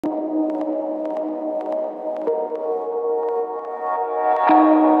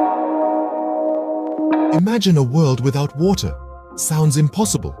Imagine a world without water. Sounds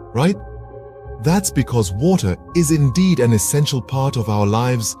impossible, right? That's because water is indeed an essential part of our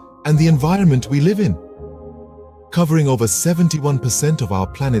lives and the environment we live in. Covering over 71% of our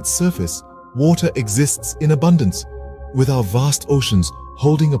planet's surface, water exists in abundance, with our vast oceans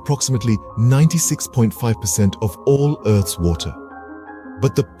holding approximately 96.5% of all Earth's water.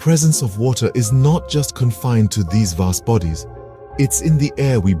 But the presence of water is not just confined to these vast bodies. It's in the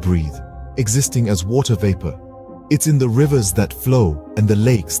air we breathe, existing as water vapor. It's in the rivers that flow and the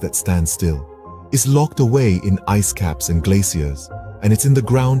lakes that stand still. It's locked away in ice caps and glaciers, and it's in the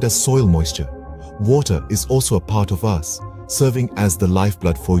ground as soil moisture. Water is also a part of us, serving as the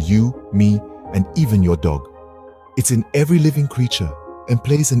lifeblood for you, me, and even your dog. It's in every living creature and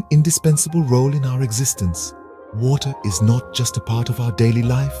plays an indispensable role in our existence. Water is not just a part of our daily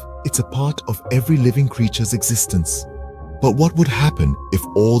life, it's a part of every living creature's existence. But what would happen if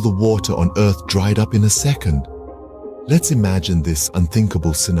all the water on Earth dried up in a second? Let's imagine this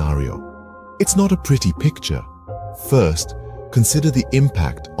unthinkable scenario. It's not a pretty picture. First, consider the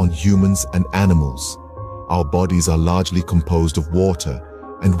impact on humans and animals. Our bodies are largely composed of water,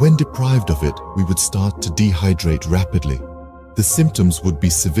 and when deprived of it, we would start to dehydrate rapidly. The symptoms would be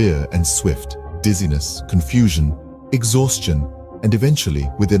severe and swift: dizziness, confusion, exhaustion, and eventually,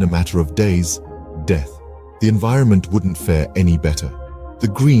 within a matter of days, death. The environment wouldn't fare any better. The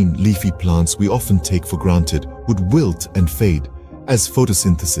green, leafy plants we often take for granted would wilt and fade as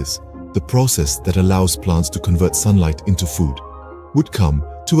photosynthesis, the process that allows plants to convert sunlight into food, would come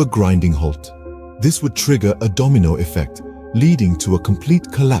to a grinding halt. This would trigger a domino effect, leading to a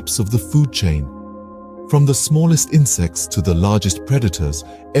complete collapse of the food chain. From the smallest insects to the largest predators,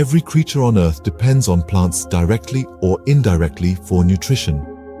 every creature on Earth depends on plants directly or indirectly for nutrition.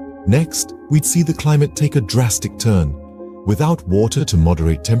 Next, we'd see the climate take a drastic turn. Without water to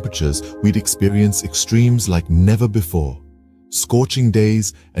moderate temperatures, we'd experience extremes like never before. Scorching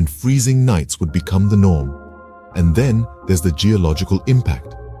days and freezing nights would become the norm. And then there's the geological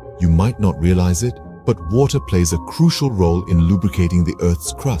impact. You might not realize it, but water plays a crucial role in lubricating the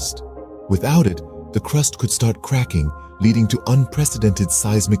Earth's crust. Without it, the crust could start cracking, leading to unprecedented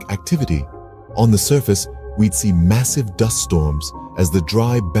seismic activity. On the surface, we'd see massive dust storms as the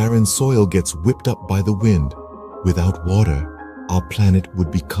dry, barren soil gets whipped up by the wind. Without water, our planet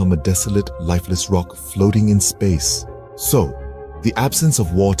would become a desolate, lifeless rock floating in space. So, the absence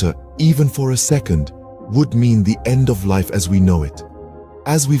of water, even for a second, would mean the end of life as we know it.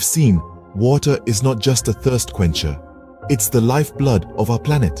 As we've seen, water is not just a thirst quencher. It's the lifeblood of our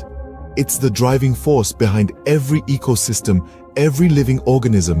planet. It's the driving force behind every ecosystem, every living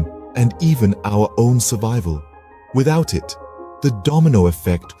organism, and even our own survival. Without it, the domino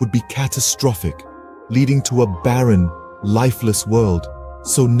effect would be catastrophic, leading to a barren, lifeless world.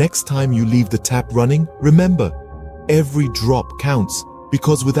 So next time you leave the tap running, remember, every drop counts,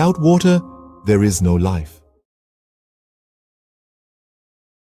 because without water, there is no life.